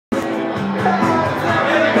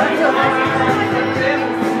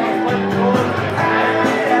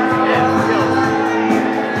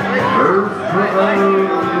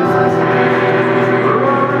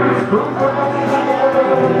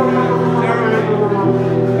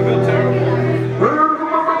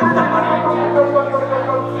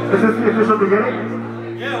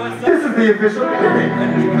the official beginning.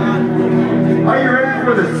 Are you ready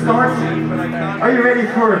for the start? Are you ready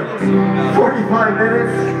for 45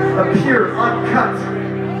 minutes of pure, uncut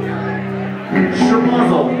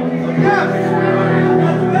schmazzle?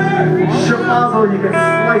 Schmazzle you can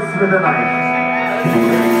slice with a knife.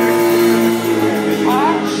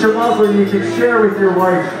 Schmazzle you can share with your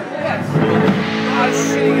wife.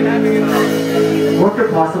 What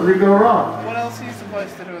could possibly go wrong? What else are you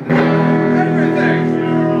supposed to do with it?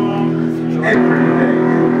 Everything.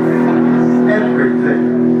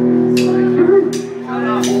 Everything.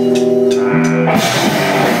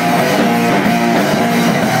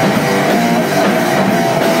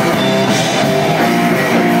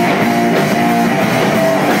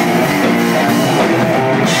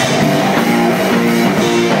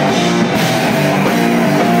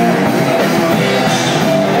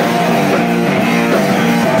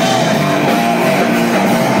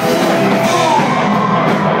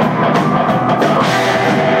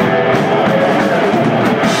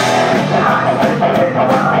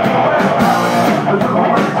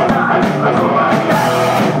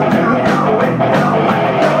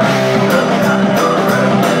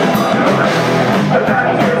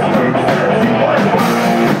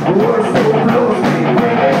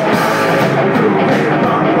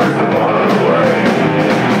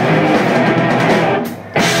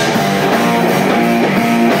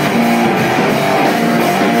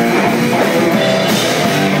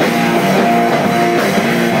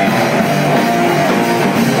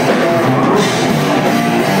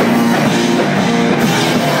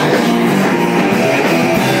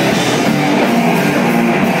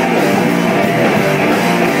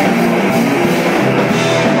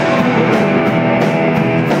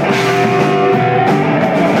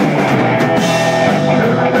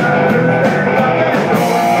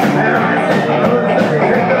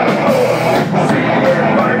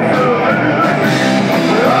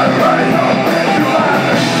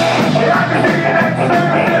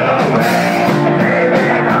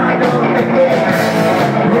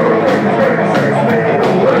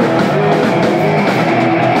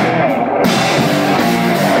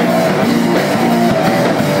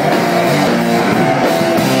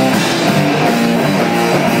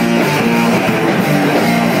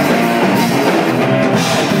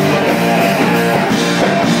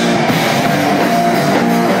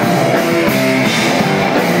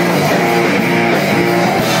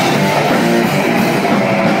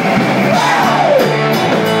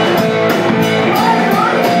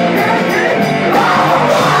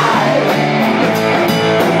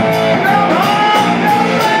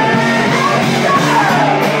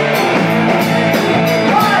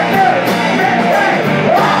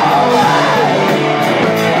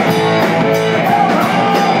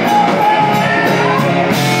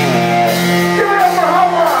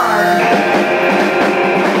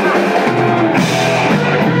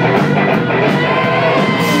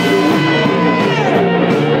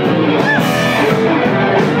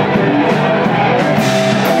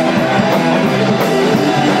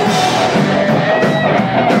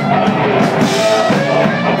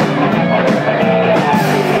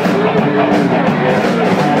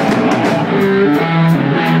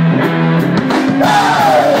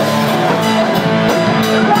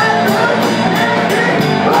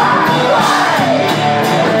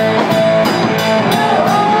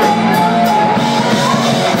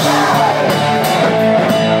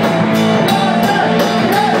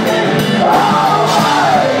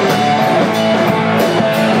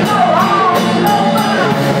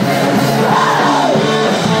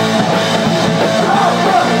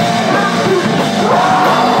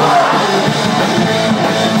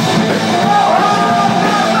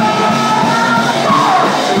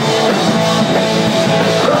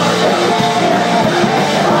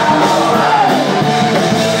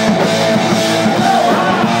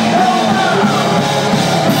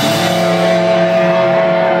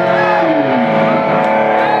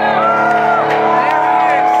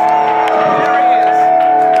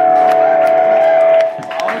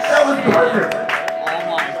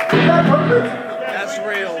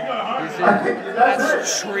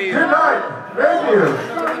 That's real. Good night. Thank you.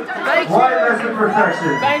 Thank you. Wireless in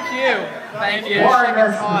perfection. Thank you. Thank you.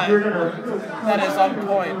 Wireless. That is on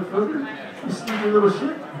point. You sneaky little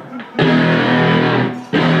shit.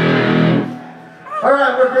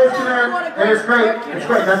 Alright, we're basing it, and it's great. It's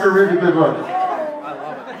great. That's a really good look. I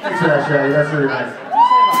love it. Thanks for that, Shaggy. That's really nice.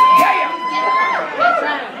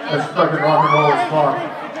 That's fucking rock and roll as fuck.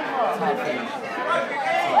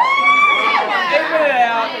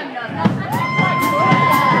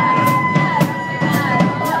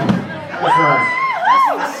 That's nice.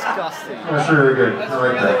 That's disgusting. That's really good. I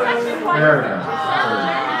like that. There we go.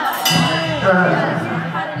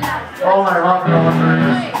 All my rock and roll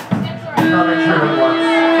dreams. Coming true at once.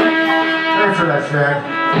 Thanks for that, Shaq.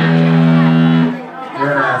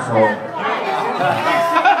 You're an asshole.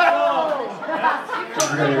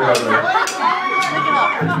 We're gonna get over it.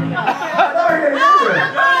 I thought we were gonna get over it.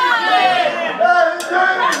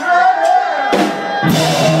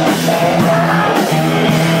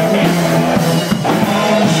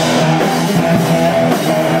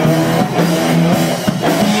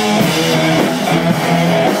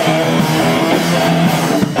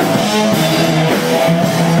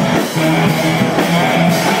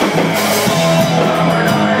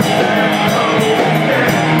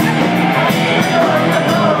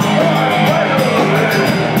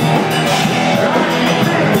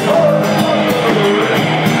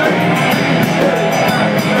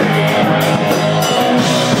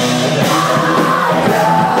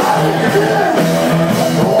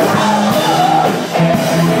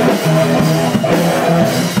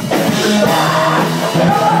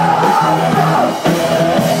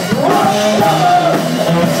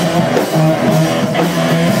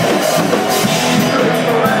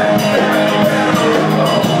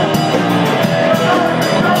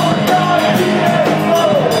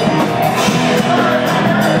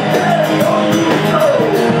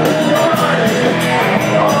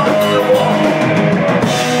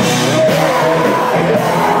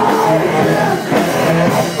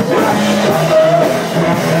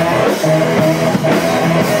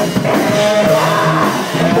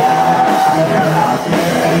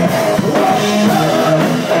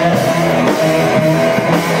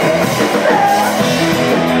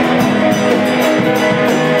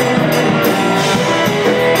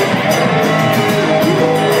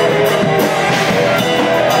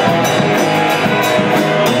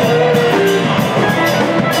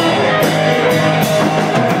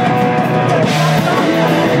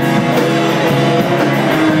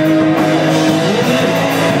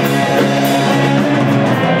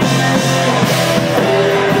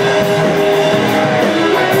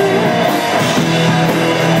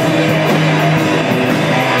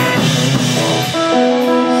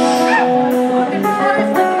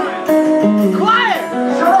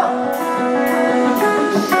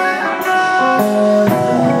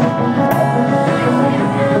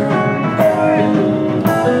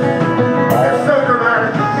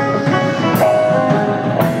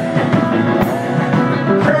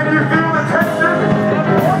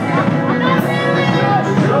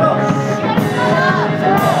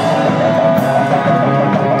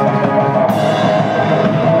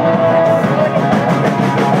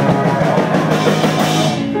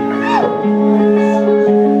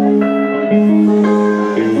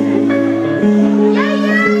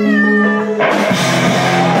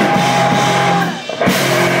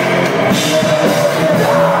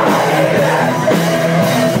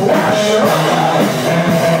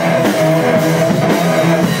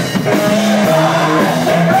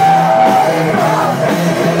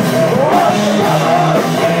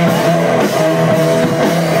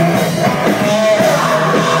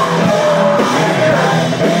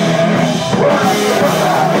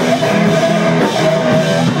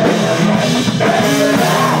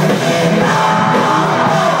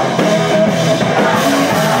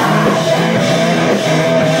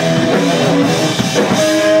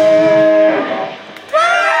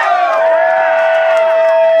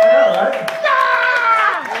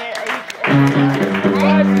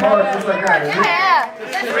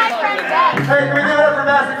 Hey, can we give it up for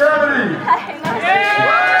Masta?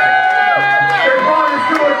 Hey,